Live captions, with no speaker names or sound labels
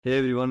Hey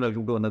everyone,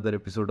 welcome to another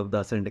episode of the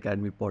Ascent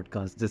Academy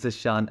podcast. This is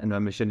Shan, and my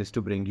mission is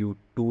to bring you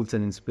tools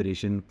and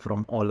inspiration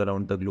from all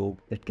around the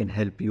globe that can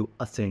help you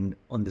ascend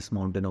on this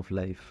mountain of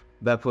life.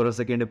 Back for a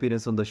second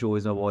appearance on the show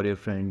is my warrior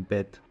friend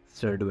Beth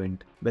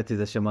Sturdevant. Beth is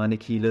a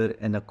shamanic healer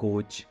and a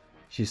coach.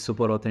 She's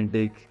super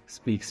authentic,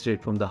 speaks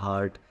straight from the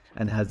heart,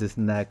 and has this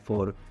knack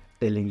for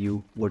telling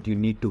you what you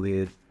need to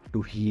hear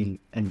to heal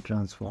and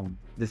transform.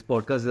 This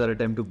podcast is our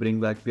attempt to bring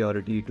back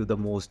purity to the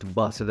most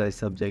bastardized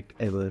subject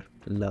ever,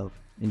 love.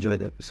 Enjoy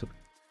the episode.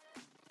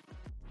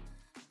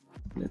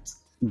 Let's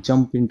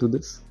jump into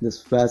this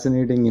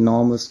fascinating,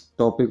 enormous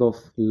topic of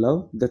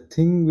love. The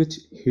thing which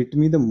hit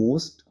me the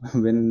most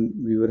when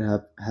we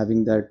were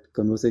having that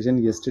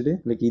conversation yesterday,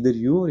 like either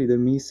you or either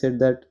me said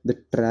that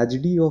the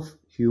tragedy of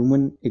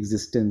human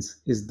existence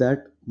is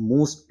that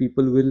most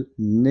people will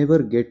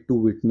never get to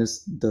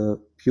witness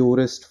the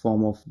purest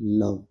form of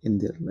love in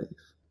their life.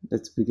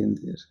 Let's begin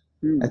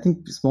there. I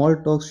think small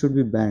talks should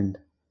be banned.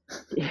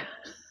 Yeah,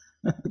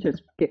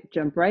 just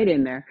jump right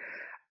in there.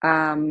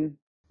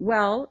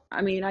 Well,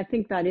 I mean, I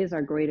think that is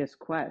our greatest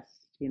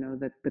quest. You know,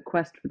 the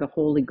quest for the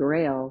Holy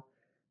Grail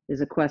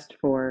is a quest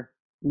for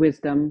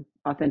wisdom,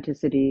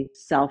 authenticity,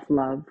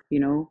 self-love,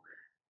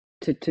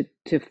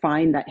 to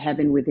find that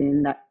heaven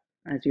within, that,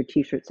 as your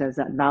t-shirt says,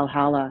 that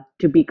Valhalla,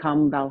 to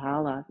become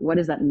Valhalla. What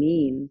does that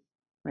mean?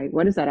 Right?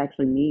 What does that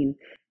actually mean?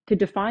 To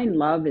define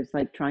love is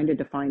like trying to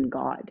define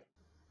God.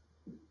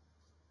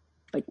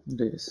 Like,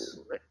 Yes.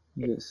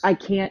 Yes. I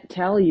can't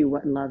tell you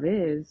what love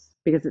is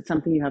because it's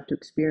something you have to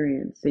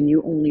experience, and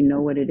you only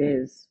know what it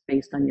is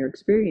based on your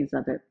experience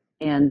of it.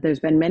 And there's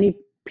been many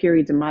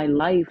periods in my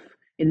life,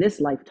 in this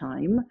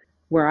lifetime,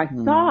 where I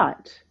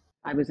thought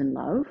I was in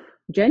love.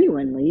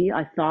 Genuinely,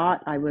 I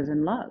thought I was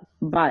in love.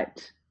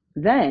 But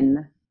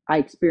then I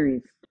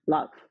experienced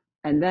love.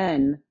 And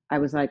then I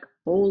was like,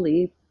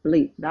 holy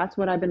bleep, that's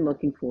what I've been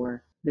looking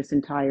for this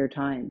entire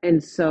time.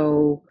 And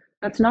so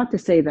that's not to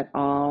say that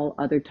all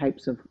other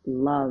types of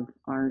love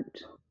aren't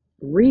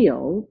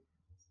real.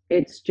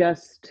 It's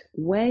just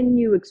when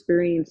you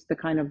experience the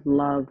kind of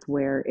love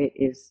where it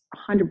is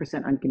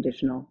 100%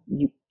 unconditional,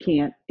 you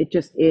can't, it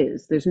just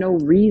is. There's no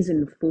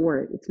reason for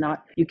it. It's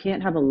not, you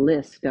can't have a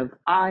list of,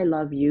 I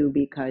love you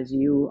because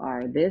you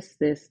are this,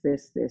 this,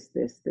 this, this,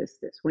 this, this,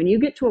 this. When you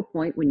get to a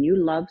point when you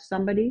love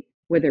somebody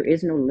where there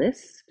is no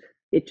list,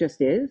 it just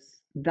is.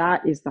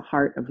 That is the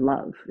heart of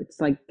love.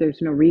 It's like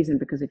there's no reason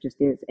because it just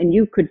is. And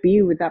you could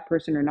be with that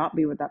person or not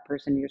be with that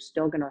person. You're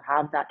still going to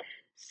have that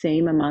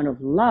same amount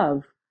of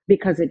love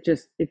because it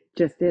just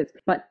is.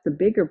 But the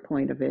bigger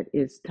point of it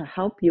is to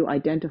help you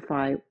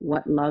identify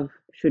what love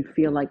should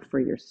feel like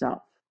for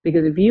yourself.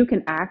 Because if you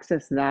can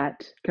access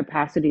that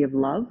capacity of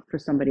love for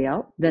somebody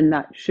else, then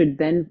that should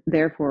then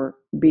therefore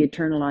be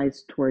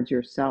eternalized towards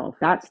yourself.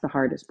 That's the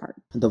hardest part.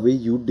 The way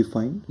you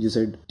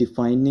said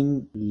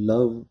defining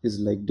love is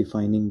like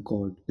defining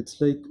God. It's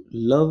like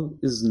love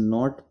is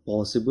not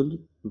possible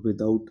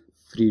without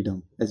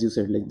freedom. As you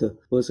said, like the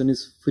person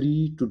is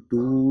free to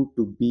do,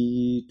 to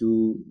be,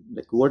 to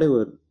like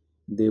whatever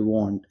they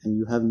want, and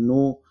you have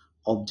no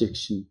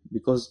objection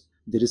because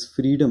there is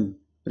freedom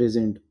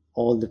present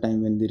all the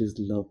time when there is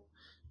love.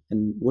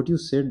 And what you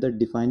said, that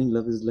defining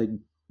love is like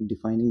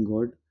defining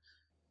God.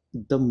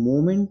 The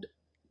moment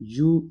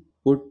you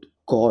put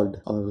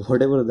God or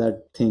whatever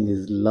that thing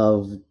is,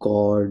 love,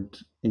 God,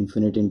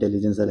 infinite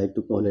intelligence, I like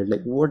to call it,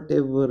 like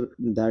whatever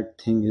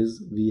that thing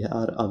is, we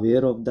are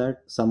aware of that.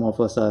 Some of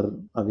us are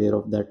aware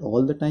of that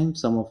all the time,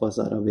 some of us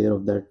are aware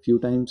of that few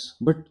times.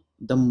 But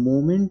the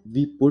moment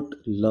we put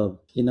love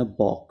in a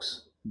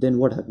box, then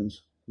what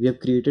happens? We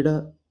have created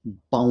a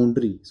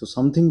boundary. So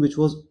something which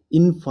was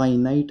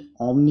infinite,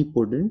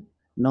 omnipotent,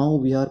 now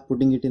we are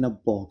putting it in a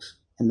box.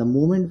 And the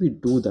moment we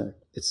do that,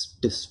 it's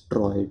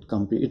destroyed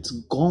completely. It's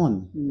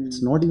gone.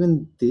 It's not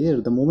even there.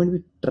 The moment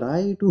we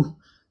try to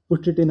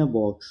put it in a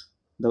box,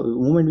 the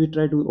moment we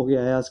try to, okay,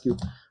 I ask you,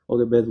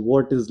 okay, Beth,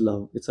 what is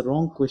love? It's a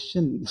wrong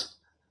question.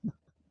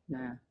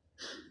 Yeah.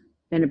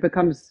 And it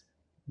becomes,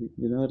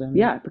 You know what I mean?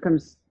 yeah, it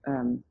becomes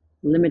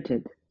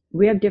limited.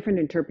 We have different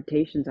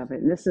interpretations of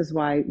it. And this is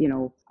why,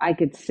 I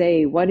could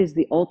say, what is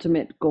the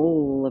ultimate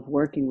goal of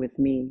working with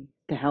me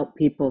to help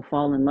people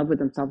fall in love with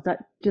themselves?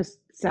 That just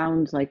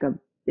sounds like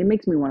it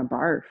makes me want to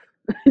barf,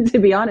 to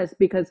be honest,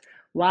 because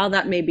while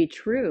that may be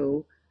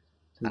true,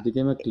 It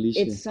became a cliche.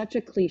 it's such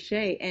a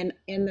cliche. And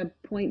the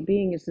point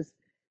being is this,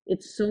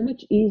 it's so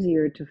much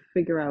easier to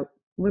figure out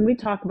when we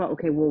talk about,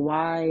 okay, well,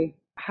 why,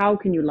 how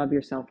can you love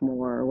yourself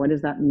more? What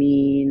does that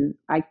mean?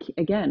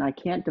 Again, I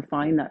can't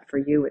define that for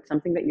you. It's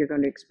something that you're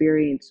going to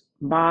experience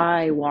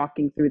by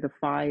walking through the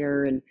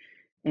fire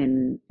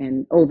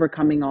and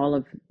overcoming all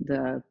of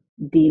the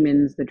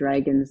demons, the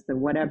dragons, the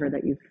whatever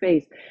that you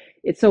face.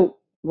 It's so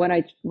what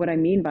I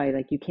mean by,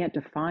 like, you can't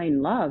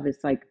define love is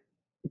like,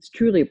 it's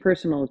truly a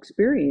personal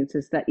experience.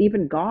 Is that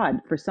even God,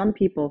 for some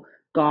people,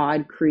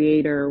 God,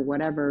 creator,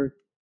 whatever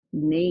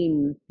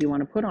name you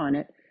want to put on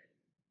it,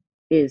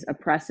 is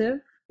oppressive,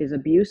 is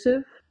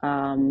abusive,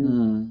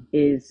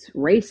 is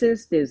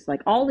racist, is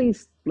like all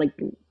these like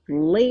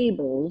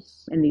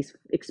labels and these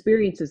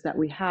experiences that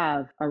we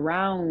have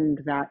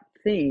around that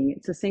thing.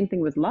 It's the same thing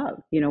with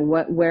love. You know,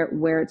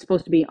 where it's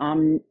supposed to be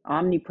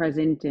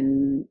omnipresent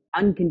and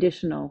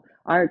unconditional,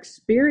 our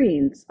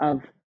experience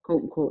of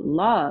quote unquote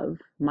love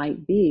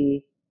might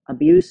be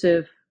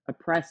abusive,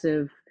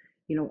 oppressive,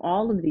 you know,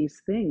 all of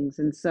these things.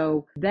 And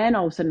so then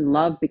all of a sudden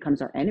love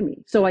becomes our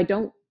enemy. So I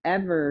don't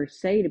ever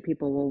say to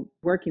people, well,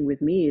 working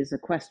with me is a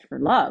quest for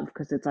love,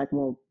 because it's like,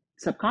 well,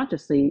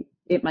 subconsciously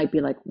it might be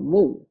like,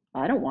 whoa,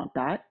 I don't want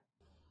that.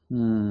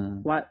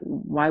 Hmm.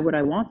 Why would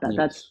I want that?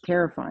 That's Yes.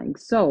 terrifying.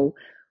 So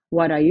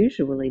what I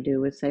usually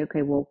do is say,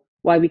 okay, well,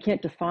 why we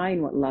can't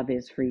define what love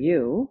is for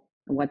you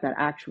and what that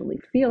actually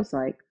feels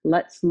like,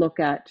 let's look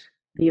at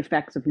the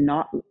effects of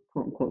not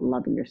quote unquote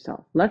loving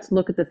yourself. Let's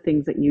look at the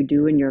things that you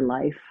do in your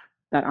life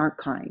that aren't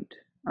kind,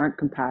 aren't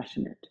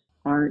compassionate,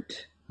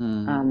 aren't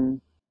Hmm.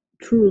 um,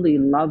 truly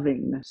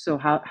loving. So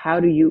how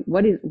do you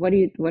what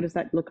does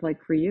that look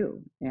like for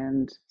you?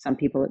 And some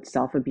people it's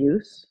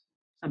self-abuse,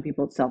 some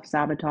people it's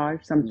self-sabotage,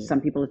 Yeah.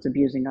 some people it's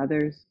abusing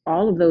others.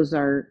 All of those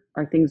are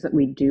things that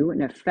we do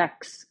and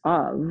effects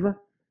of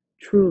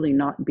truly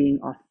not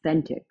being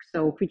authentic.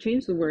 So if we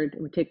change the word,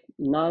 we take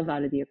love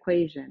out of the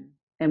equation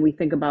and we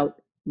think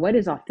about what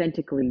is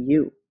authentically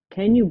you.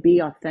 Can you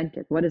be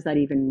authentic? What does that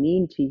even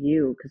mean to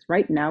you? Because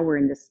right now we're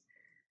in this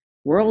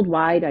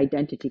worldwide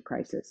identity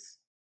crisis.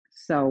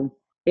 So,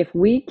 if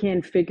we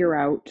can figure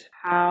out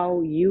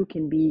how you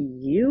can be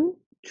you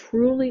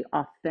truly,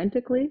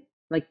 authentically,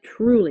 like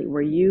truly,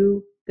 where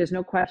there's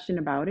no question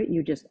about it,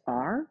 you just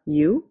are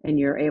you, and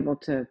you're able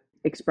to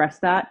express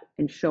that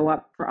and show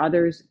up for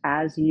others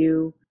as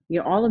you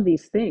know, all of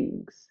these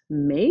things,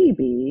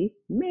 maybe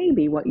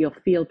what you'll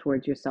feel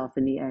towards yourself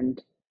in the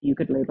end, you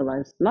could label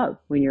as love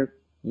when you're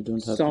You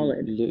don't have to.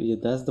 solid. Yeah,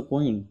 that's the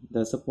point.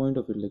 That's the point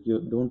of it. Like you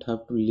don't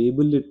have to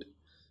label it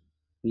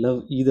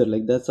love either.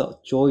 Like that's a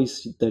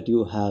choice that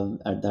you have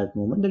at that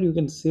moment, and you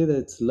can say that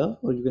it's love,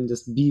 or you can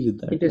just be with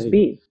And that,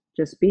 right?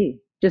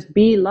 just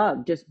be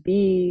love, just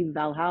be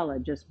Valhalla,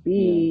 just Yeah.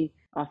 be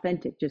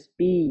authentic, just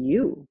be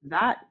you.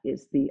 That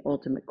is the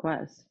ultimate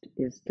quest,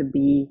 is to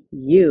be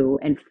you,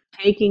 and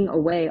taking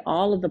away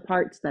all of the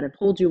parts that have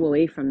pulled you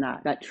away from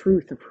that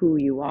truth of who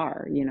you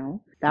are, you know,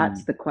 Hmm.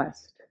 that's the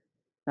quest.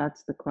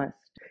 That's the quest.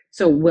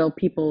 So will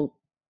people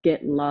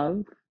get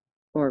love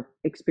or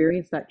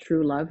experience that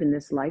true love in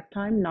this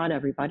lifetime? Not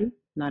everybody,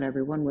 not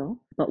everyone will.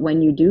 But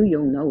when you do,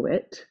 you'll know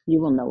it.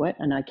 You will know it.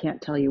 And I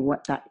can't tell you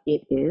what that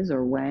it is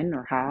or when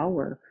or how,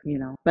 or, you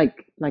know,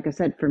 like I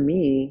said, for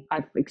me,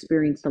 I've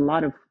experienced a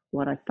lot of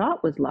what I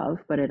thought was love,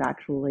 but it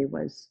actually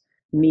was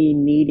me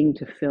needing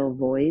to fill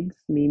voids,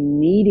 me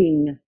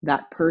needing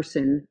that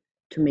person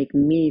to make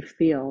me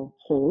feel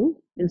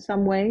whole in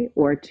some way,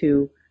 or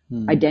to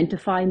Hmm.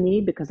 identify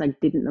me, because I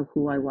didn't know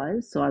who I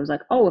was. So I was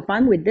like, oh, if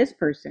I'm with this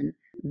person,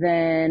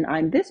 then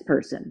I'm this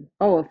person.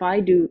 Oh, if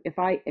I do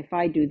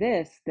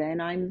this,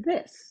 then I'm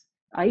this.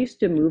 I used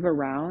to move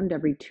around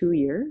every 2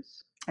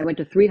 years. I went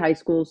to 3 high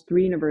schools,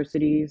 3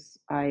 universities.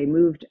 I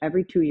moved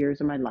every 2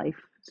 years of my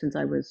life since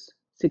I was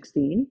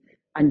 16,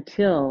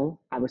 until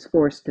I was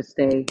forced to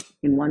stay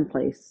in one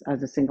place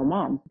as a single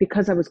mom,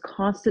 because I was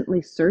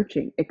constantly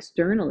searching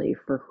externally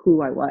for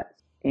who I was.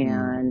 Hmm.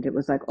 And it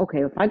was like,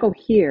 okay, if I go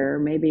here,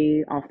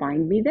 maybe I'll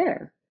find me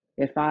there.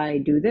 If I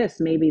do this,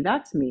 maybe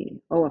that's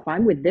me. Oh, if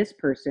I'm with this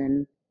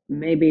person,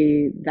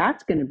 maybe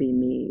that's going to be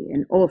me.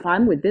 And oh, if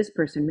I'm with this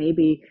person,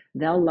 maybe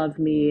they'll love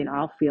me and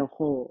I'll feel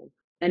whole.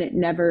 And it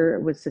never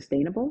was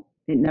sustainable.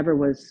 It never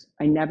was,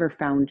 I never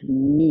found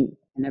me.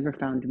 I never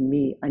found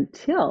me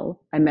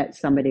until I met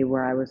somebody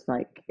where I was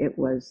like, it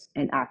was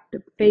an act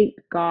of fate,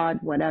 God,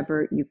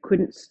 whatever. You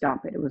couldn't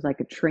stop it. It was like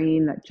a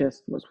train that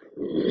just was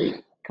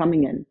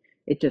coming in.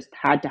 It just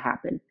had to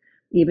happen.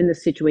 Even the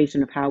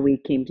situation of how we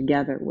came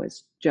together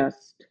was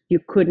just, you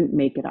couldn't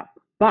make it up.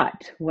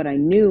 But what I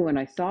knew when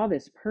I saw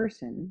this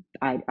person,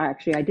 I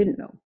didn't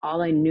know.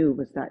 All I knew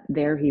was that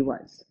there he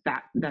was.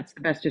 That's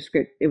the best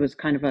description. It was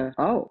kind of a,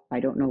 oh, I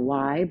don't know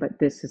why, but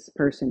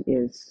person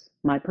is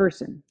my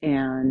person.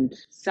 And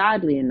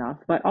sadly enough,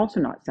 but also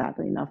not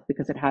sadly enough,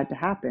 because it had to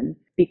happen,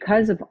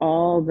 because of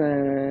all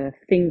the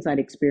things I'd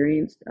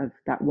experienced of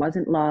that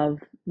wasn't love,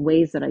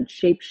 ways that I'd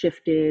shape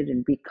shifted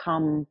and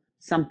become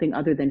something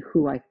other than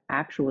who I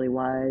actually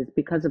was,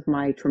 because of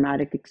my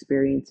traumatic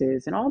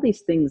experiences and all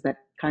these things that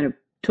kind of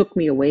took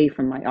me away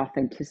from my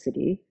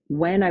authenticity.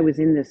 When I was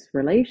in this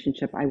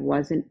relationship, I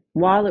wasn't,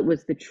 while it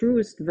was the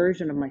truest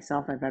version of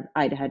myself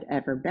I'd had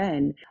ever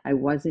been, I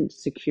wasn't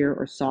secure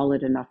or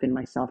solid enough in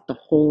myself to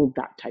hold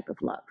that type of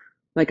love.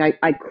 Like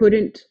I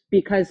couldn't,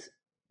 because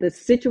the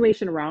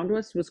situation around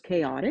us was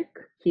chaotic.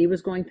 He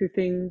was going through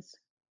things.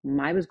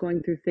 I was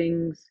going through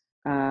things.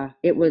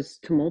 It was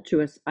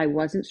tumultuous. I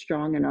wasn't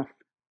strong enough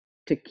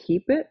to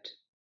keep it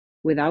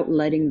without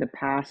letting the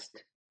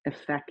past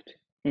affect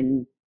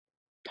and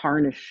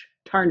tarnish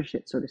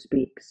it, so to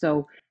speak.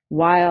 So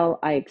while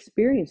I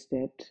experienced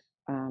it,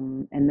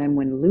 and then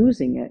when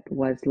losing it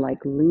was like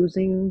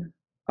losing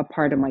a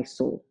part of my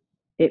soul,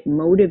 it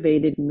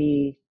motivated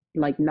me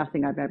like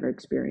nothing I've ever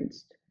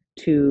experienced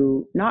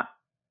to not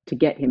to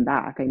get him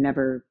back. I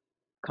never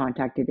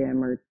contacted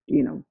him or,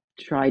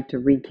 tried to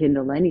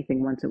rekindle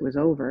anything once it was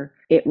over.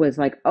 It was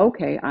like,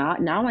 okay,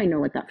 now I know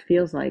what that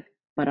feels like,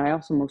 but I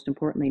also, most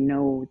importantly,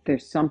 know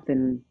there's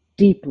something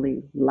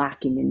deeply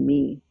lacking in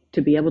me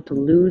to be able to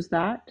lose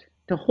that,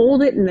 to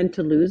hold it and then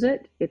to lose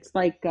it. It's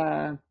like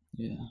Yeah.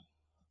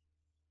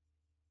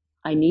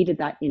 I needed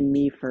that in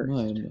me No, I first.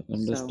 So,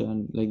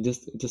 understand. Like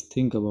just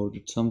think about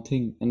it.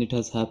 Something, and it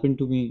has happened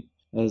to me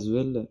as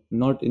well.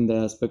 Not in the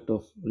aspect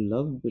of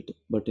love,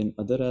 but in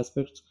other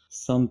aspects.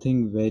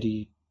 Something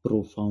very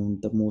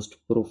profound, the most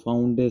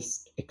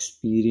profoundest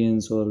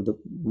experience or the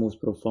most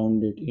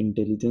profound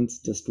intelligence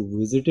just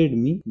visited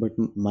me. But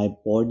my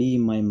body,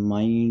 my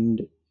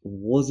mind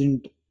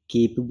wasn't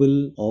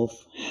capable of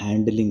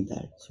handling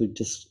that. So it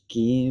just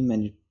came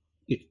and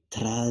it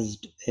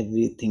thrashed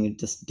everything. It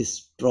just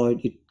destroyed.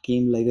 It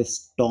came like a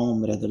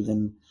storm rather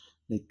than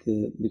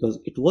because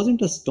it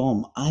wasn't a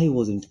storm I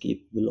wasn't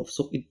capable of.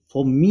 So it,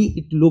 for me,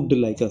 it looked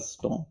like a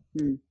storm.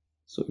 hmm.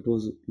 So it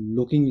was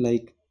looking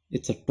like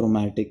it's a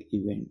traumatic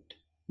event.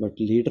 But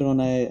later on,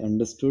 I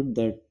understood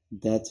that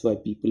that's why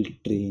people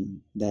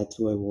train. That's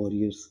why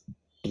warriors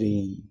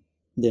train.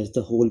 There's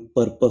the whole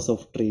purpose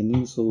of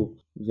training. So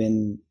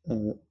when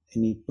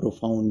any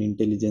profound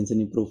intelligence,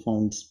 any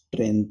profound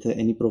strength,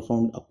 any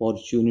profound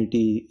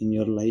opportunity in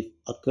your life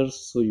occurs,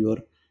 so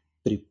you're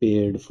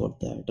prepared for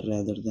that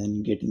rather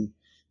than getting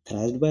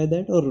thrashed by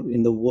that, or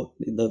in the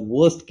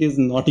worst case,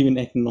 not even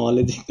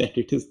acknowledging that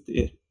it is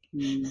there.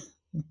 Hmm,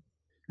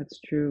 that's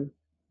true.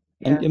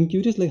 I'm, Yeah. I'm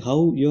curious, like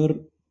how your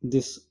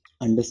this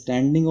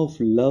understanding of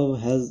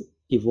love has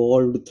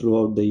evolved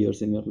throughout the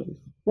years in your life.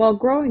 Well,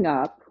 growing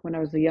up, when I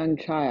was a young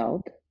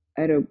child,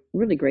 I had a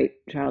really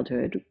great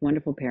childhood,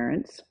 wonderful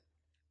parents.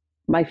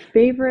 My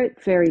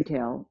favorite fairy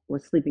tale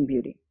was Sleeping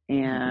Beauty, Mhm.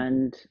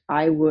 and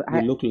I would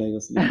You look like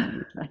a sleeping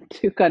beauty. I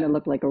do kind of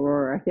look like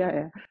Aurora. Yeah,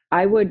 yeah.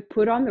 I would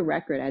put on the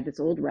record. I had this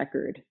old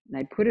record, and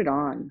I'd put it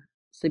on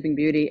Sleeping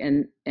Beauty,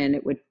 and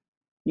it would,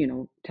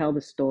 tell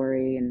the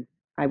story, and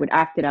I would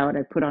act it out.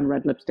 I'd put on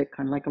red lipstick,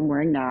 kind of like I'm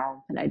wearing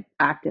now, and I'd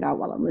act it out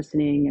while I'm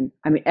listening. And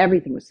I mean,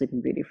 everything was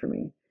Sleeping Beauty for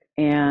me.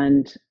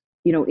 And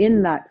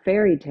in that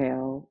fairy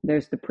tale,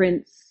 there's the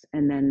prince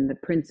and then the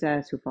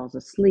princess who falls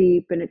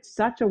asleep. And it's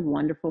such a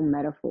wonderful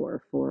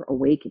metaphor for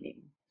awakening,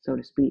 so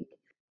to speak,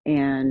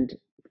 and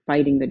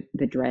fighting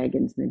the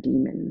dragons and the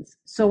demons.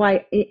 So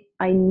I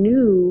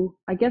knew,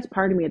 I guess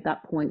part of me at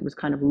that point was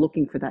kind of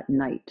looking for that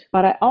night.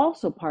 But I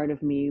also, part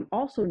of me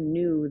also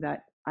knew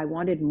that I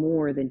wanted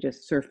more than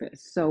just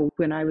surface. So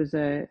when I was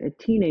a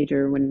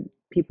teenager, when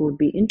people would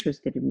be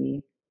interested in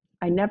me,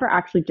 I never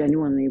actually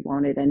genuinely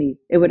wanted any.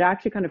 It would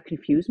actually kind of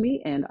confuse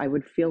me, and I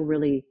would feel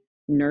really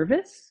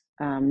nervous.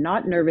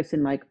 Not nervous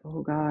in like,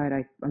 oh God,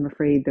 I'm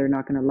afraid they're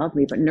not going to love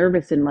me, but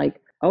nervous in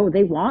like, oh,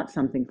 they want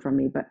something from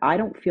me, but I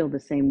don't feel the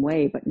same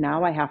way. But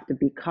now I have to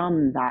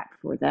become that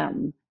for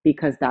them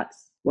because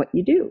that's what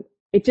you do.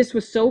 It just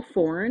was so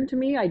foreign to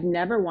me. I'd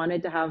never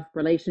wanted to have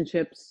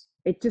relationships.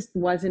 It just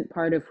wasn't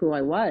part of who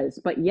I was.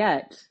 But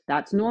yet,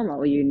 that's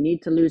normal. You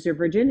need to lose your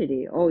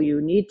virginity. Oh,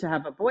 you need to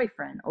have a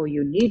boyfriend. Oh,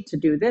 you need to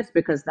do this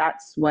because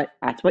that's what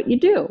you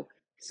do.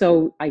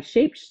 So I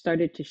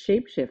started to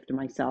shapeshift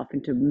myself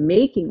into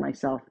making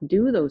myself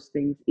do those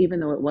things, even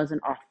though it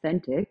wasn't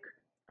authentic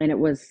and it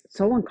was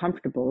so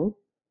uncomfortable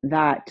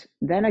that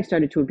then I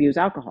started to abuse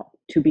alcohol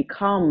to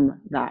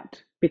become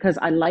that because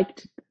I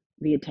liked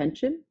the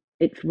attention.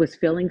 It was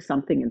filling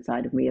something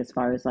inside of me as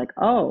far as like,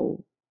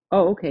 oh,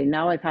 okay,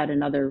 now I've had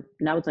another,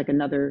 now it's like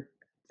another,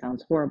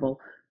 sounds horrible,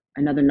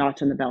 another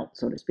notch on the belt,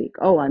 so to speak.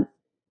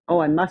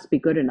 I must be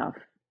good enough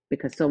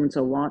because so and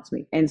so wants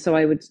me. And so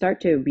I would start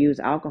to abuse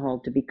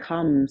alcohol to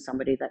become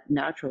somebody that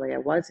naturally I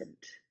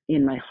wasn't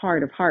in my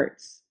heart of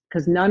hearts,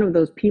 because none of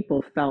those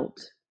people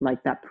felt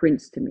like that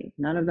prince to me.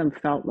 None of them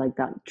felt like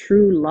that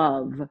true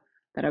love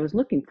that I was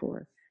looking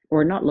for,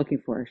 or not looking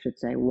for, I should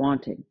say,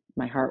 wanting,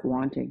 my heart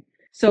wanting.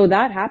 So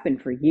that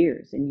happened for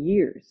years and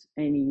years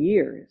and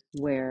years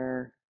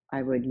where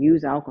I would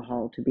use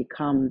alcohol to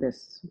become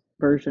this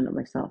version of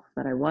myself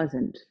that I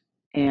wasn't.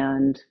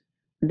 And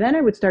then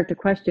I would start to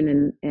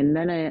question, and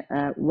then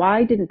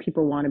why didn't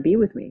people want to be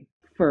with me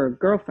for a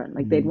girlfriend?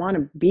 Like they'd Mhm. want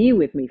to be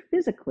with me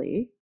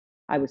physically.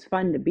 I was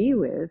fun to be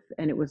with,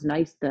 and it was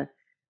nice to,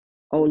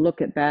 oh,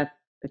 look at Beth,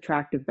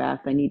 attractive Beth,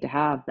 I need to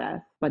have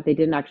Beth. But they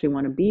didn't actually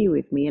want to be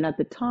with me. And at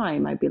the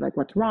time, I'd be like,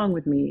 what's wrong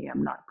with me?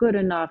 I'm not good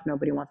enough.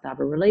 Nobody wants to have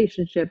a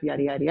relationship,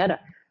 yada, yada, yada.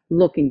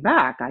 Looking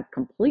back, I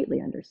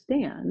completely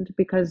understand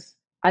because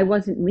I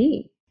wasn't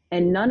me.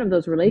 And none of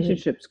those Yeah.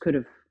 relationships could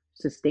have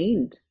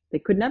sustained. They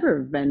could never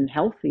have been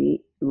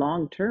healthy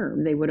long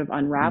term. They would have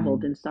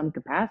unraveled Mhm. in some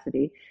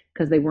capacity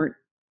because they weren't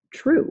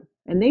true.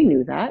 And they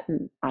knew that,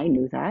 and I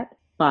knew that.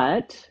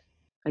 But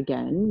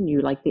again,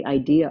 you like the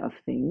idea of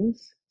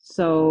things.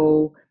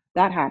 So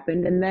that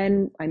happened, and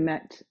then I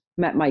met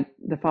my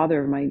the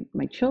father of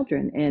my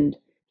children, and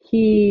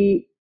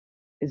he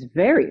is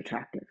very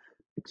attractive.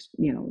 It's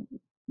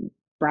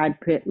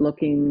Brad Pitt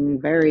looking,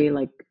 very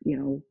like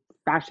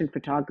fashion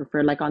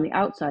photographer. Like on the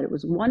outside, it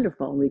was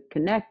wonderful. We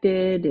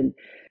connected, and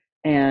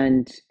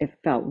And it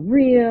felt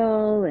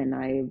real. And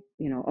I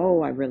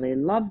really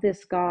love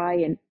this guy.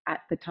 And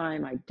at the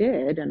time I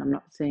did, and I'm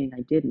not saying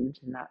I didn't,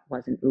 and that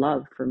wasn't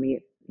love for me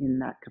in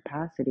that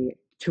capacity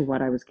to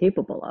what I was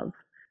capable of,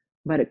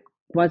 but it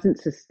wasn't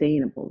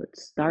sustainable.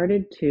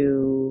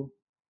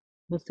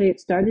 We'll say it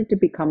started to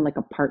become like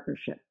a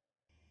partnership,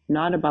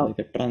 not Like about,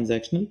 a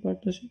transactional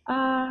partnership?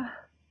 uh,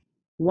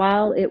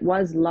 while it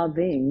was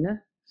loving,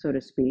 so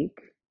to speak,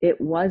 it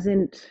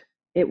wasn't,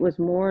 it was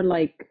more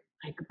like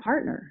a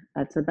partner.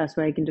 That's the best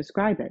way I can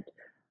describe it.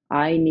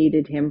 I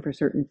needed him for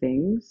certain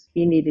things.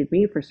 He needed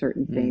me for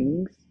certain Hmm.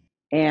 things.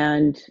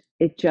 And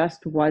it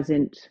just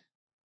wasn't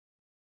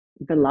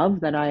the love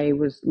that I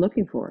was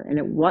looking for. And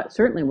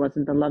certainly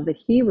wasn't the love that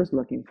he was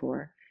looking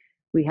for.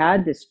 We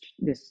had this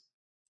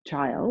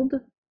child,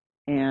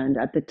 and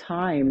at the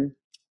time,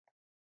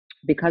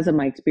 because of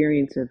my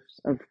experience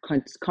of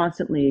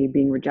constantly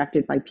being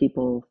rejected by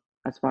people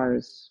as far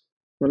as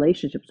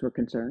relationships were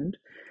concerned,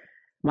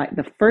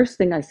 the first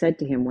thing I said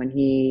to him when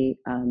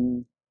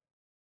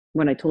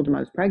I told him I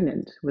was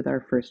pregnant with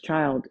our first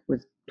child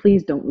was,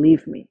 "Please don't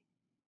leave me."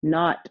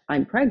 Not,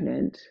 "I'm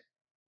pregnant,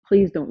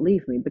 please don't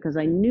leave me," because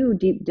I knew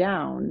deep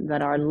down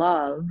that our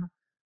love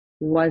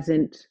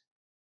wasn't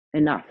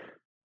enough.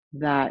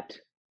 That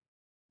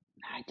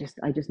I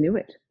just knew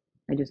it.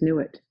 I just knew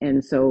it.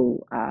 And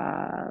so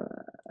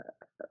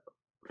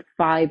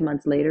 5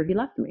 months later, he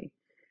left me.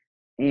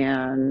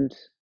 And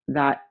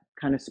that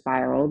kind of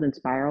spiraled and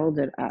spiraled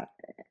at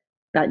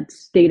that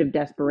state of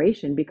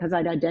desperation, because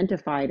I'd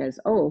identified as,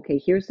 oh, okay,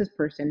 here's this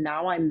person.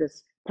 Now I'm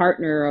this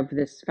partner of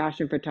this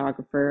fashion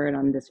photographer, and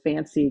I'm this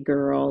fancy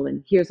girl,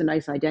 and here's a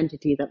nice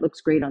identity that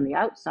looks great on the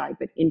outside,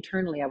 but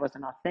internally I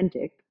wasn't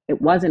authentic.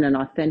 It wasn't an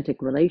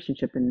authentic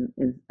relationship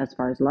as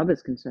far as love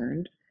is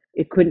concerned.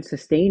 It couldn't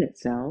sustain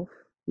itself.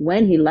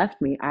 When he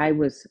left me, I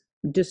was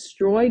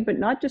destroyed, but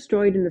not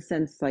destroyed in the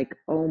sense like,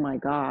 oh my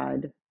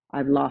God,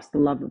 I've lost the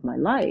love of my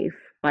life,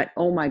 but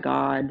oh my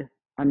God,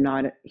 I'm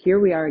not, here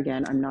we are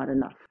again. I'm not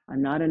enough.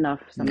 I'm not enough.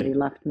 Yeah. Somebody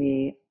left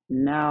me.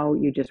 Now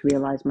you just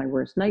realized my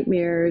worst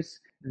nightmares.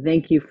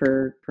 Thank you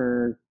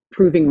for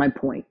proving my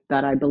point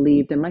that I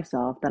believed in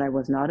myself, that I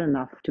was not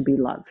enough to be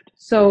loved.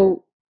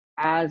 So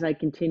as I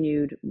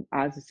continued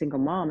as a single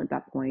mom at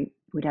that point,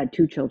 we'd had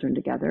 2 children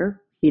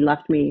together. He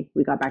left me,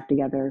 we got back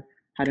together,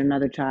 had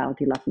another child,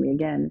 he left me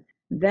again.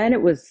 Then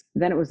it was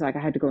like I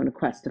had to go on a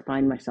quest to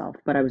find myself,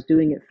 but I was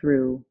doing it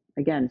through,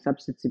 again,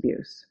 substance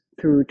abuse,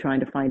 through trying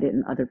to find it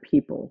in other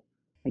people.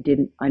 I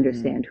didn't Hmm.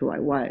 understand who I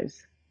was,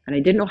 and I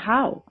didn't know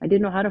how. I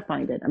didn't know how to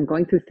find it. I'm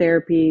going through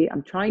therapy.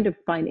 I'm trying to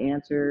find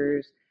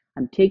answers.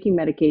 I'm taking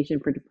medication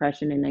for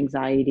depression and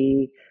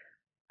anxiety.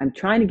 I'm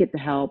trying to get the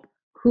help.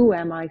 Who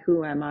am I?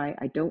 Who am I?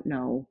 I don't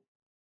know.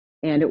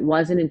 And it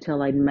wasn't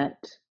until I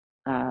met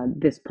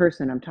this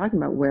person I'm talking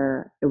about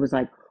where it was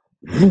like,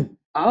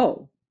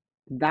 oh,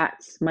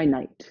 that's my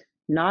knight.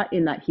 Not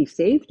in that he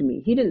saved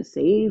me. He didn't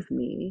save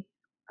me,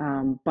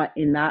 but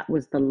in that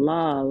was the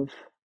love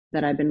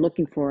that I've been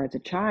looking for as a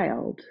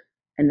child,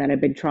 and that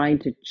I've been trying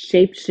to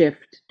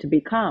shapeshift to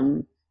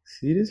become.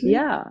 Seriously?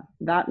 Yeah,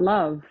 that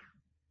love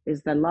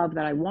is the love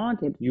that I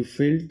wanted. You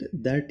felt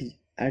that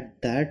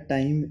at that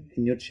time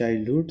in your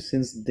childhood,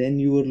 since then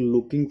you were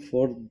looking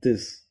for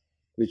this,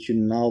 which you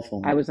now I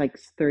found was like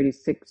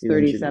 36,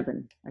 eventually.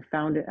 37. I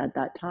found it at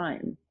that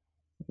time.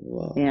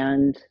 Wow.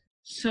 And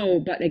so,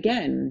 but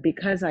again,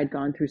 because I'd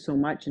gone through so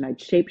much and I'd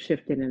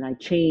shapeshifted and I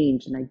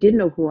changed and I didn't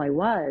know who I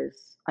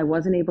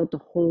wasn't able to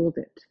hold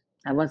it.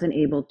 I wasn't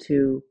able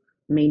to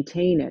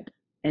maintain it.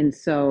 And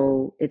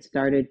so it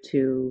started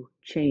to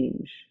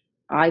change.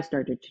 I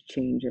started to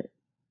change it.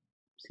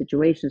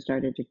 Situations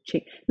started to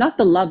change. Not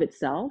the love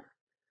itself,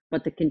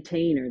 but the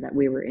container that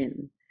we were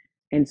in.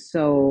 And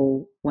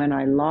so when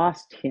I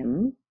lost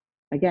him,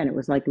 again, it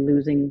was like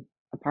losing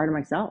a part of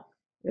myself.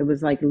 It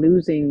was like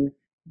losing,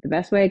 the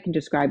best way I can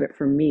describe it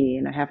for me,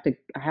 and I have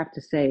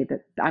to say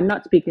that I'm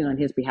not speaking on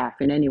his behalf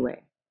in any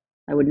way.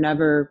 I would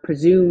never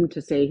presume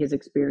to say his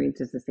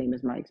experience is the same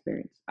as my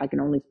experience. I can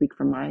only speak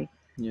from my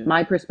Yeah.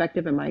 my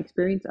perspective and my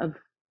experience of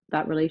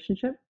that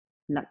relationship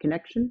and that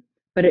connection.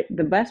 But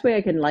the best way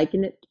I can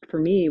liken it for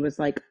me was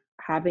like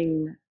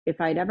having,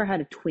 if I'd ever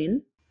had a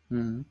twin,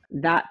 Hmm.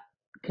 that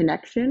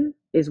connection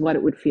is what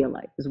it would feel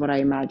like, is what I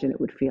imagine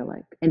it would feel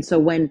like. And so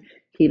when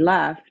he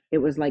left, it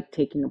was like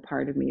taking a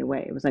part of me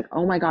away. It was like,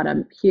 oh my God,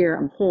 I'm here,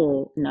 I'm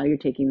whole. Now you're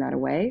taking that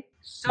away.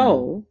 Hmm.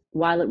 So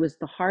while it was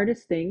the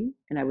hardest thing,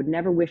 and I would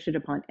never wish it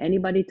upon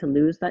anybody to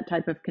lose that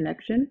type of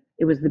connection,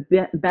 it was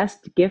the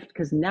best gift,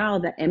 because now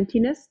the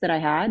emptiness that I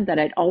had, that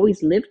I'd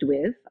always lived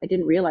with, I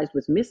didn't realize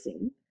was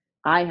missing,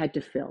 I had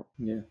to fill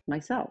Yeah.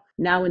 myself.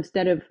 Now,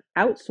 instead of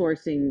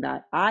outsourcing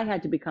that, I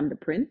had to become the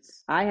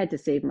prince. I had to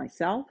save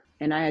myself,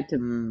 and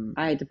Hmm.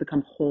 I had to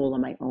become whole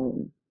on my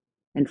own.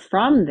 And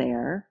from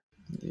there,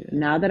 Yeah.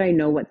 now that I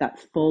know what that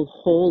full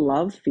whole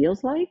love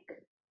feels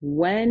like,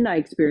 when I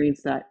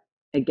experience that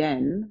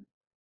again,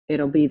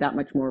 it'll be that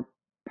much more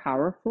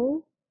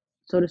powerful,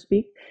 so to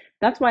speak.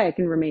 That's why I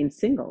can remain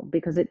single,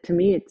 because to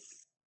me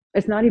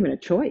it's not even a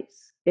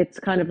choice. It's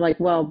kind of like,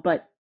 well,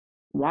 but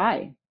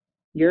why?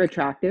 you're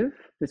attractive,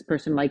 this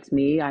person likes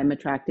me, I'm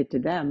attracted to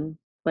them,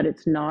 but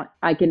it's not,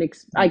 I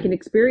Yeah. can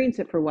experience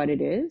it for what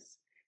it is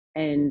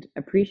and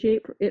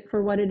appreciate it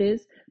for what it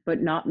is,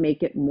 but not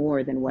make it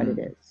more than what it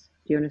Hmm. is.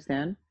 Do you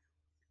understand?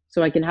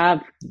 So I can have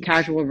Yes.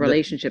 casual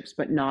relationships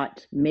but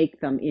not make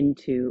them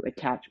into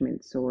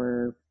attachments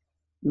or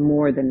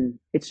more than,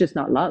 it's just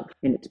not love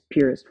in its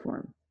purest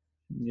form.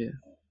 Yeah.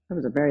 That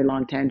was a very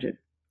long tangent.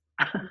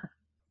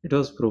 It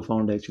was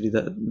profound actually.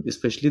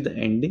 Especially the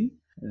ending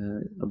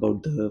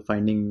about the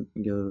finding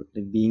your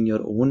like being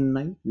your own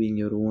knight, being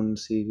your own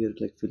savior,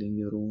 like feeling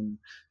your own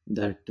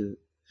that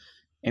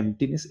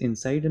emptiness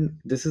inside. And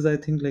this is, I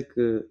think, like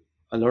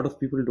a lot of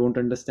people don't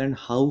understand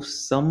how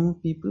some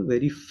people,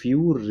 very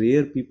few,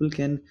 rare people,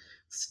 can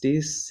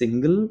stay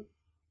single,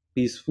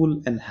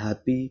 peaceful, and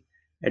happy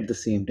at the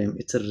same time.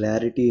 It's a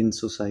rarity in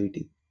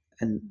society,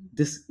 and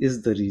this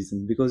is the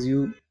reason because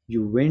you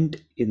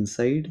went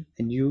inside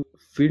and you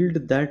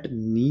filled that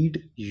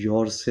need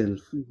yourself.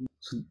 Mhm.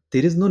 So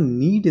there is no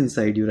need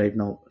inside you right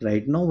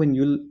now when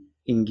you'll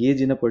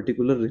engage in a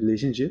particular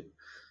relationship.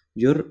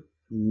 You're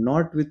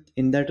not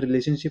in that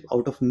relationship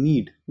out of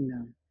need.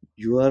 No.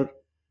 you are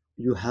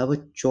you have a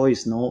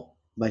choice now.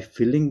 By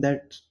filling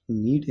that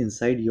need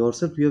inside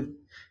yourself, you have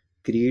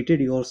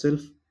created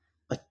yourself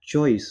a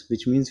choice,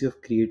 which means you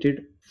have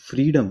created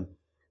freedom.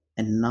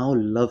 And now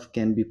love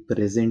can be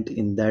present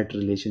in that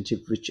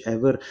relationship,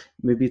 whichever,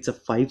 maybe it's a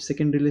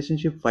 5-second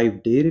relationship,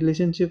 5-day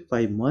relationship,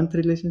 5-month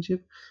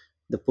relationship.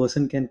 The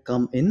person can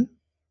come in,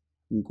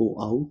 go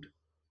out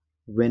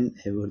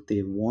whenever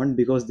they want,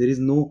 because there is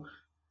no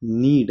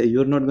need.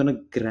 You're not going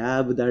to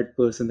grab that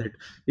person that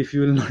if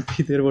you will not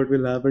be there, what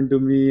will happen to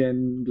me,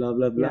 and blah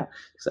blah blah. Yeah.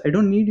 So I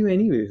don't need you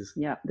anyways.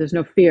 Yeah. There's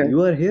no fear.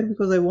 You are here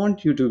because I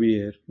want you to be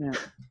here. Yeah.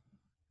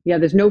 Yeah.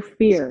 There's no It's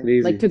fear.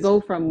 crazy. Like to go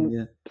from,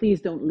 Yeah.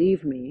 please don't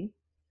leave me,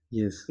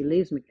 Yes. he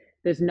leaves me.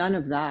 There's none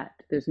of that.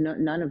 There's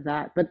none of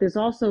that. But there's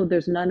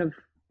none of,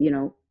 you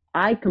know,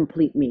 I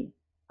complete me.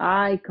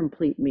 I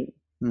complete me.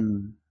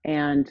 Hmm.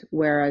 And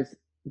whereas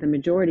the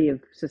majority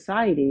of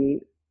society,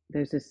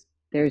 there's this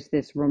there's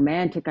this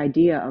romantic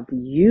idea of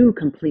you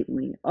complete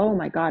me. Oh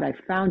my God, I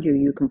found you.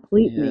 You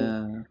complete me.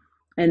 Yeah.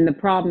 And the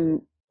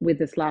problem with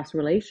this last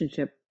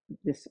relationship,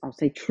 this, I'll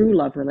say, true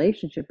love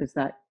relationship, is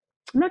that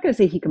I'm not going to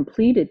say he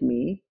completed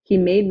me. He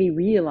made me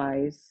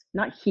realize,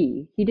 not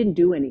he didn't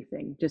do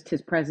anything, just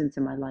his presence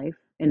in my life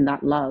and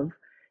that love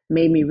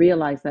made me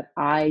realize that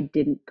I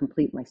didn't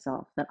complete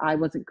myself, that I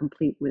wasn't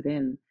complete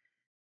within.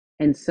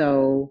 And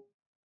so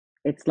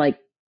it's like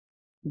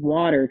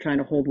water, trying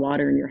to hold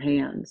water in your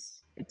hands.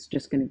 It's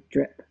just going to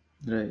drip.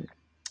 Right.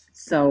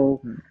 So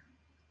Hmm.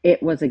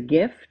 it was a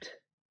gift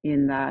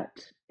in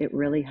that it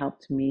really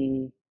helped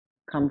me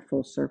come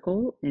full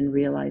circle in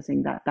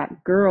realizing that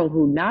that girl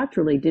who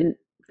naturally didn't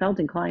felt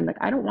inclined, like,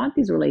 I don't want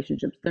these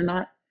relationships, they're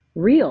not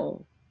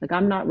real, like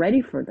I'm not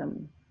ready for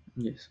them,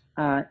 Yes.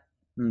 uh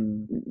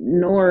Hmm.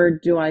 nor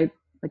do I,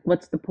 like,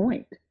 what's the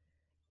point?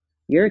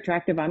 You're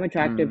attractive, I'm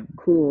attractive, Hmm.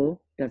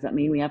 cool, does that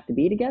mean we have to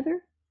be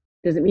together?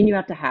 Does it mean you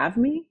have to have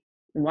me?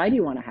 Why do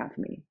you want to have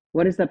me?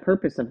 What is the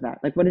purpose of that?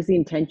 Like, what is the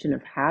intention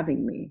of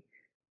having me?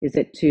 Is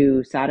it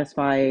to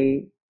satisfy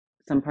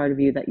some part of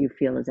you that you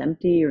feel is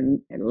empty or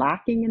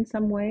lacking in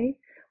some way?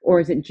 Or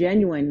is it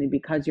genuinely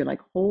because you're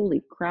like,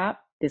 holy crap,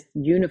 this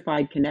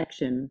unified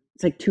connection?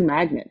 It's like two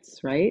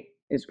magnets, right?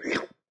 Is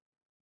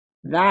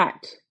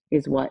that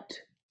is what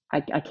I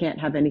can't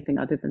have anything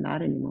other than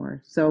that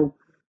anymore. So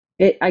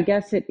I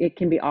guess it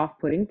can be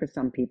off-putting for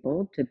some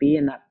people to be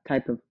in that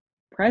type of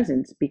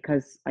presence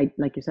because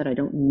like you said, I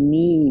don't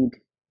need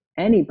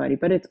anybody,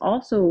 but it's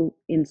also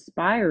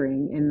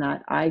inspiring in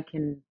that I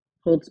can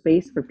hold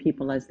space for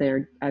people as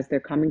they're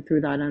coming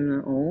through that on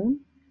their own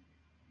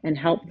and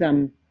help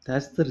them.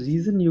 That's the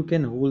reason you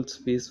can hold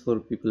space for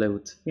people, I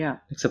would say. Yeah.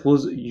 Like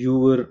suppose you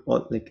were,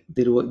 or like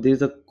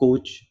there's a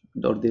coach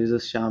or there's a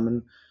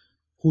shaman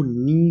who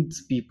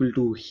needs people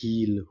to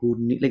heal,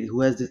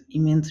 who has this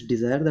immense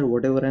desire that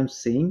whatever I'm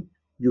saying,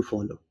 you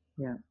follow.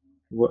 Yeah.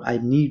 What I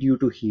need you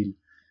to heal.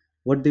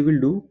 What they will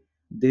do,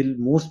 they'll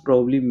most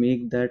probably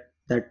make that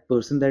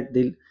person, that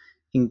they'll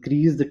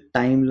increase the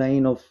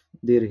timeline of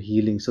their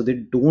healing, so they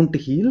don't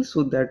heal,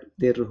 so that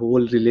their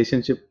whole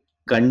relationship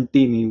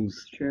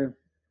continues. True.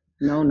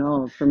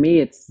 No. For me,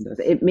 That's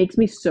it makes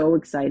me so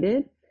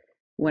excited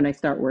when I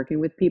start working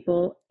with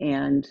people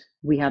and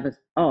we have it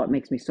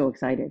makes me so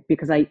excited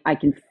because I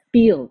can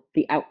feel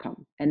the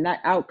outcome. And that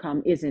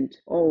outcome isn't,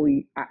 oh,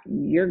 you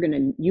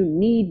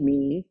need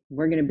me,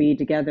 we're going to be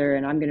together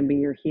and I'm going to be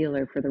your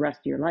healer for the rest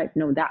of your life.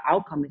 No, that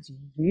outcome is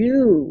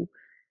you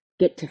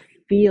get to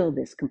feel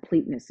this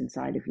completeness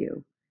inside of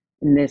you.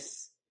 And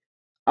this,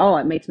 oh,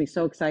 it makes me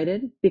so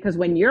excited because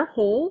when you're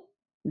whole,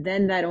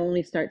 then that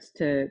only starts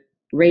to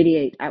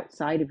radiate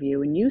outside of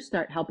you and you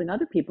start helping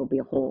other people be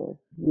whole.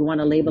 You want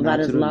to label that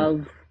as naturally.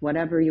 love,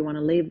 whatever you want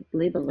to label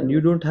it And you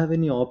with. don't have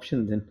any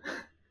option then.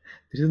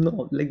 There is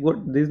no, like, what,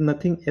 there's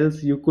nothing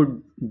else you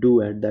could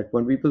do at that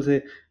point. People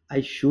say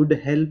I should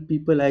help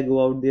people, I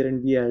go out there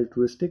and be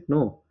altruistic.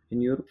 No,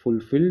 when you're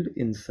fulfilled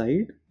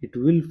inside, it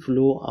will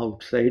flow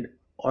outside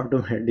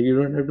automatic.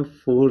 You don't have to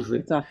force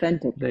it, It's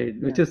authentic. right?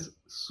 Yeah. Which is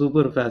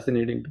super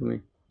fascinating to me.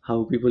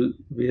 How people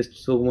waste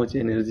so much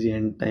energy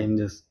and time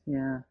just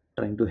Yeah.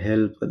 trying to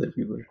help other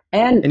people.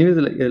 And Anyways,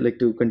 like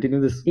to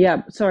continue this.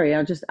 yeah, sorry,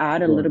 I'll just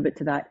add a Go little on. bit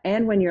to that.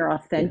 And when you're Yeah.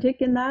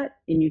 authentic in that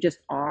and you just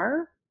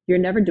are, you're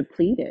never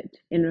depleted.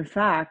 And in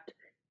fact,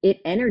 it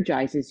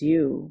energizes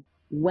you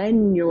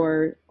when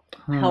you're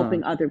Huh.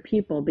 helping other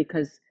people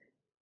because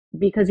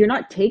you're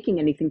not taking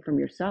anything from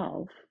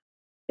yourself.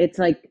 It's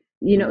like,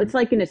 Hmm. it's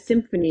like in a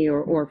symphony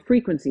or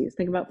frequencies.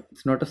 Think about,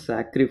 It's not a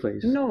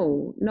sacrifice.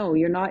 no,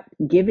 you're not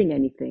giving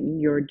anything.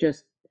 You're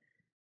just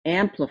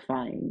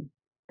amplifying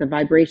the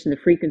vibration. The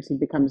frequency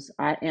becomes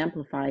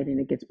amplified and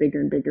it gets bigger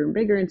and bigger and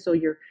bigger. And so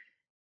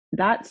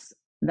that's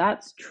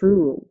that's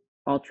true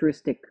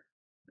altruistic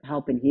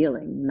help and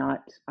healing,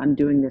 not I'm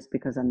doing this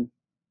because I'm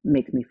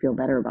makes me feel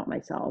better about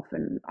myself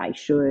and I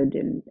should,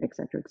 and et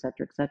cetera, et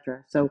cetera, et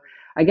cetera. So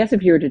I guess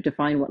if you were to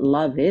define what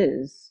love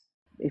is,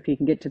 if you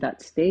can get to that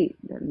state,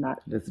 then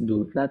Let's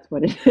do it. that's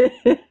what it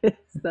is.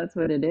 That's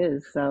what it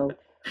is. So,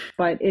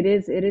 but it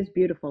is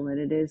beautiful, and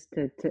it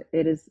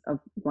is a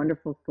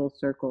wonderful full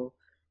circle.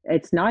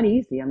 It's not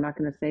easy. I'm not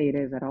going to say it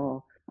is at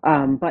all.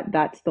 But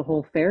that's the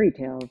whole fairy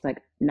tale. It's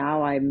like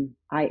now I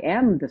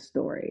am the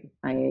story.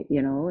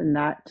 And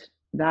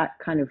that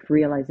kind of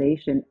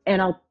realization.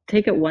 And I'll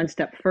take it one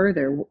step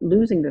further.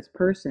 Losing this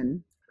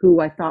person who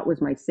I thought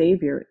was my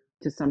savior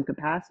to some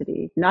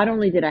capacity. Not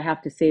only did I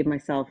have to save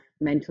myself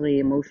mentally,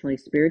 emotionally,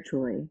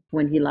 spiritually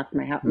when he left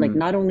my house, like Hmm.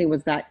 not only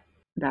was that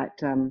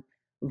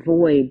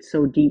void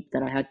so deep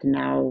that I had to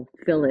now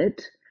fill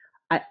it,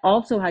 I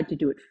also had to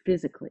do it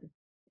physically.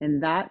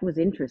 And that was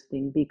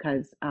interesting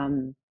because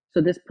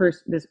so this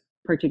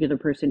particular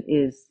person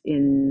is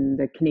in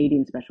the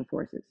Canadian Special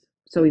Forces.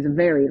 So he's a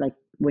very, like,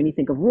 when you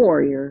think of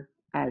warrior,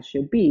 as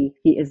should be,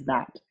 he is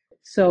that.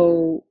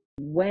 So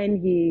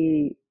when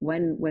we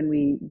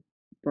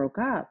broke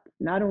up,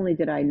 not only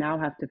did I now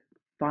have to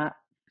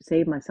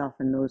save myself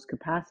in those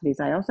capacities,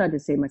 I also had to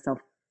save myself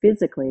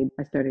physically.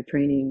 I started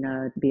training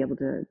to be able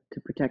to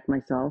protect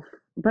myself,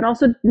 but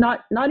also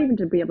not even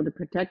to be able to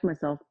protect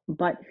myself,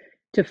 but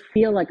to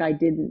feel like I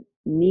didn't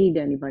need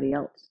anybody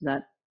else.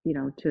 That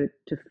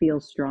to feel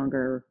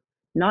stronger,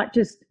 not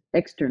just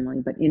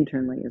externally but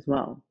internally as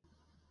well.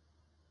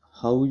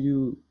 How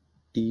you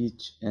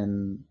teach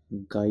and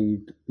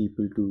guide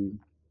people to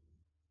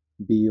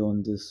be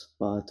on this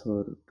path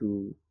or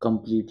to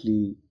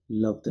completely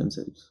love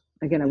themselves?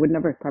 Again, I would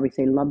never probably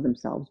say love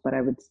themselves, but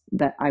I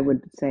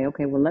would say,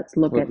 okay, well, let's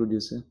look What at, would you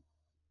say?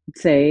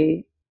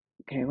 say,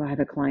 okay, well, I have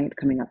a client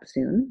coming up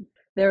soon.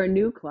 They're a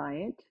new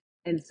client,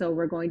 and so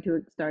we're going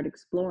to start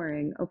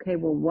exploring, okay,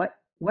 well,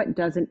 what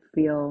doesn't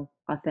feel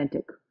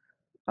authentic?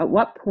 At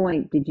what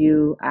point did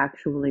you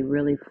actually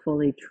really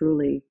fully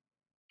truly,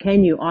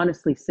 can you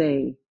honestly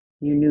say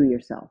you knew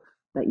yourself,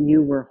 that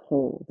you were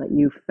whole, that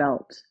you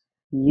felt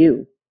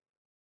you?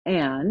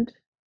 And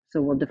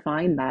so we'll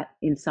define that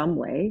in some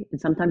way. And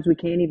sometimes we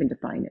can't even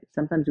define it.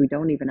 Sometimes we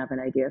don't even have an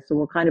idea. So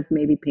we'll kind of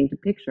maybe paint a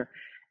picture.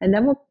 And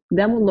then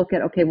we'll look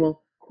at, okay,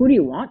 well, who do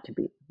you want to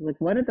be? Like,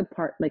 what are the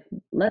like,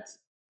 let's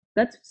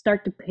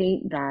start to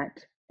paint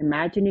that,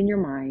 imagine in your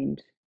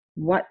mind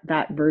what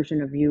that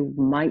version of you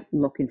might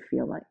look and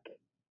feel like.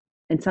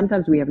 And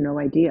sometimes we have no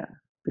idea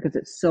because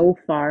it's so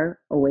far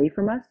away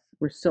from us.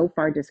 We're so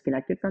far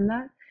disconnected from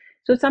that.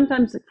 So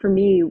sometimes for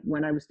me,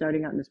 when I was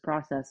starting out in this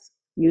process,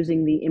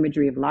 using the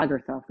imagery of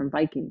Lagertha from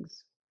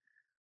Vikings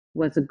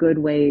was a good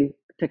way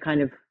to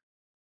kind of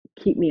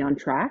keep me on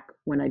track.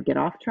 When I'd get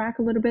off track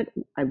a little bit,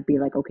 I'd be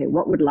like, okay,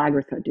 what would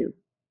Lagertha do?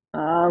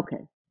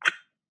 Okay,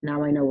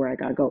 now I know where I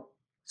gotta go.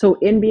 So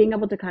in being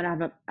able to kind of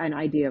have an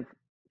idea of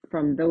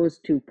from those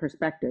two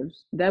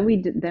perspectives, then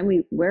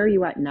we where are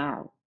you at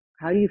now?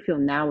 How do you feel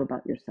now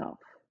about yourself?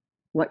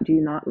 What do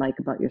you not like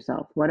about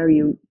yourself? What are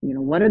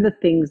what are the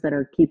things that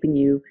are keeping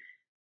you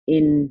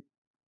in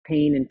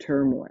pain and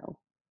turmoil,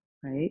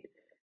 right?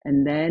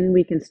 And then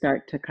we can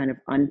start to kind of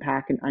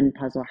unpack and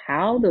unpuzzle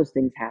how those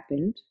things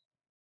happened,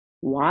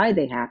 why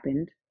they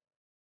happened,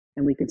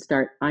 and we can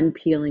start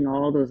unpeeling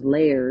all those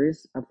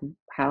layers of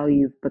how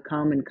you've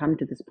become and come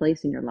to this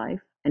place in your life.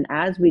 And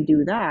as we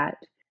do that,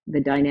 the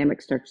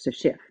dynamic starts to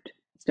shift.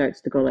 It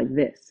starts to go like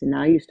this. And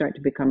now you start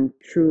to become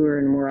truer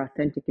and more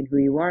authentic in who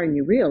you are. And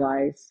you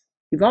realize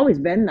you've always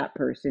been that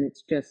person.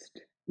 It's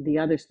just the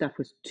other stuff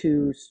was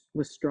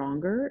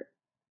stronger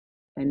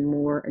and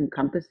more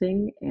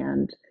encompassing.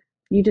 And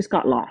you just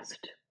got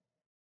lost.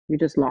 You're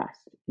just lost.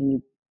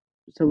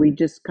 So we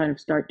just kind of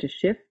start to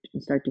shift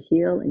and start to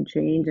heal and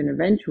change. And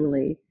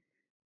eventually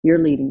you're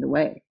leading the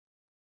way.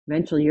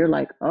 Eventually you're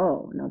like,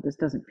 oh, no, this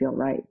doesn't feel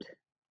right.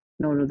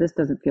 No, this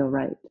doesn't feel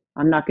right.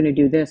 I'm not going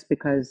to do this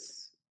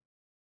because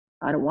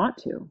I don't want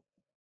to.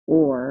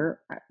 Or,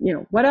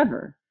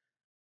 whatever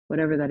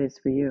that is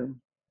for you.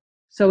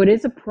 So it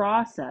is a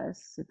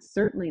process. It's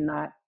certainly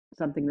not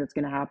something that's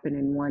going to happen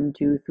in one,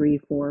 two, three,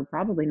 four,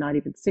 probably not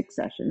even 6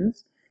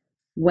 sessions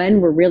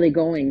when we're really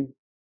going,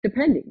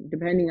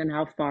 depending on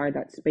how far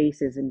that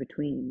space is in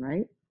between,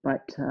 right?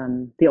 But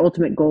the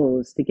ultimate goal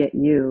is to get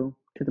you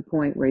to the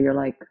point where you're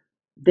like,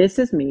 this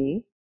is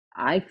me.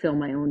 I fill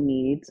my own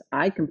needs.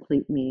 I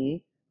complete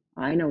me.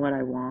 I know what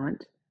I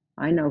want.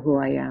 I know who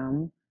I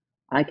am.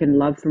 I can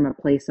love from a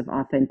place of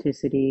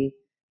authenticity.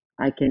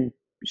 I can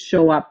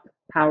show up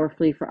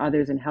powerfully for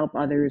others and help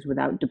others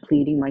without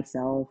depleting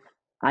myself.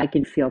 I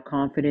can feel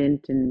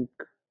confident and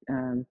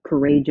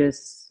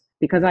courageous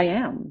because I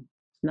am.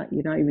 It's not,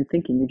 you're not even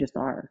thinking, you just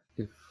are.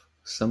 If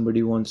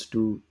somebody wants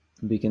to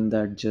begin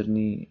that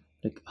journey,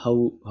 like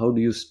how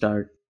do you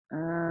start?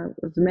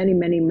 There's many,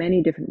 many,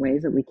 many different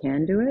ways that we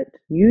can do it.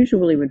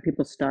 Usually, when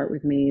people start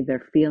with me,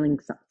 they're feeling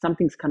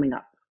something's coming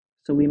up.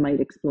 So we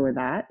might explore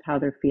that, how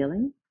they're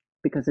feeling,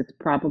 because it's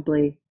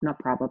probably, not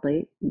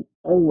probably,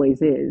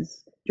 always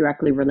is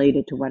directly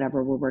related to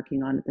whatever we're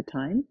working on at the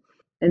time.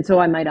 And so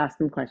I might ask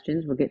them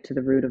questions. We'll get to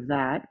the root of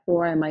that.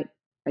 Or I might,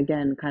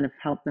 again, kind of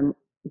help them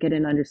get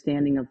an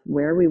understanding of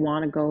where we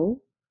want to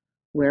go,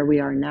 where we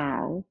are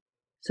now,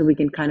 so we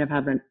can kind of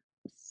have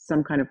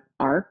some kind of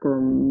arc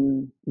or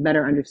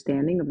better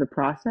understanding of the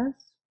process.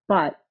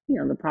 But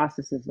the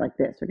process is like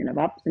this: we're going to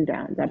have ups and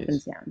downs,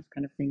 Yes.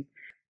 kind of thing.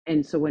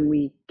 And so when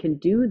we can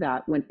do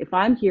that, if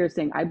I'm here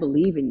saying I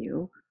believe in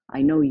you,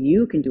 I know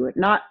you can do it.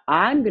 Not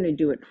I'm going to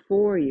do it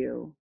for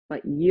you,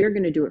 but you're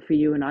going to do it for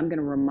you, and I'm going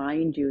to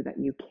remind you that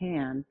you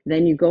can.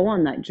 Then you go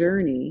on that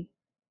journey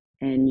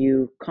and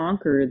you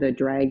conquer the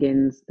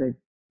dragons, the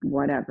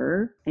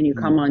whatever, and you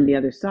come on the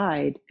other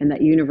side, and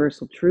that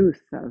universal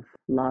truth of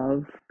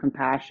love,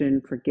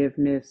 compassion,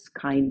 forgiveness,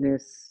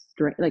 kindness,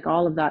 like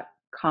all of that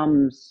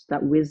comes,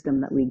 that wisdom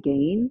that we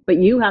gain. But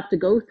you have to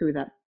go through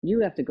that.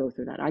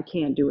 I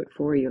can't do it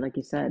for you, like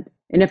you said.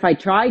 And if I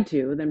tried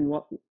to, then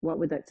what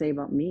would that say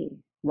about me?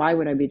 Why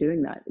would I be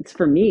doing that? It's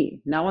for me.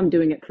 Now I'm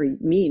doing it for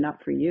me,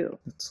 not for you.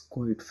 It's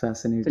quite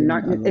fascinating. A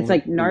It's lot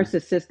like to.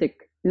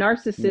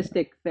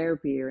 narcissistic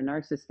therapy or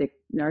narcissistic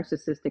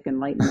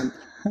enlightenment.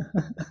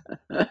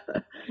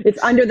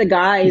 It's under the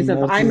guise of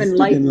I'm Narcissistic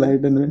enlightened,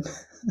 enlightenment.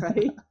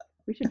 right?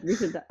 We should They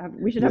have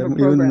are a even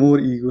program. more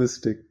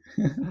egoistic.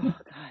 Oh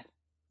God,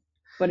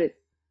 but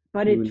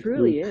You it will.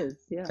 truly is.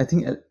 Yeah. I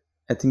think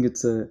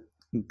it's a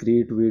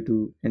great way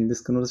to end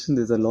this conversation.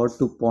 There's a lot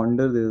to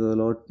ponder. There's a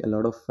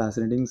lot of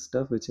fascinating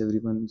stuff which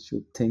everyone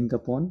should think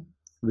upon.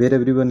 Where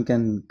everyone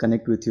can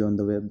connect with you on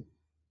the web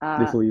Uh,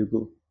 before you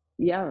go.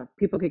 yeah,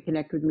 people can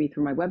connect with me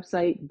through my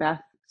website,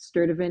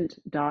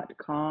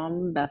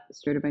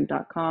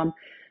 bethsturdevant.com.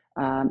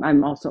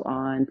 I'm also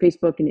on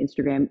Facebook and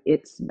Instagram.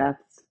 It's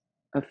Beth's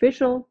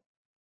Official.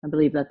 I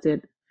believe that's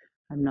it.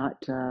 I'm not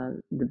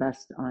the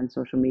best on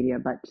social media,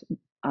 but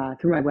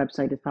through my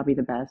website is probably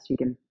the best. You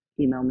can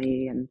email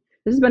me. And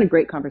this has been a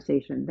great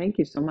conversation. Thank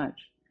you so much.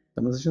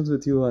 Conversations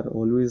with you are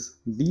always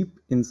deep,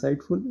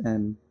 insightful,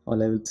 and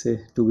all I would say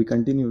to be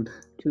continued.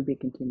 To be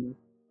continued.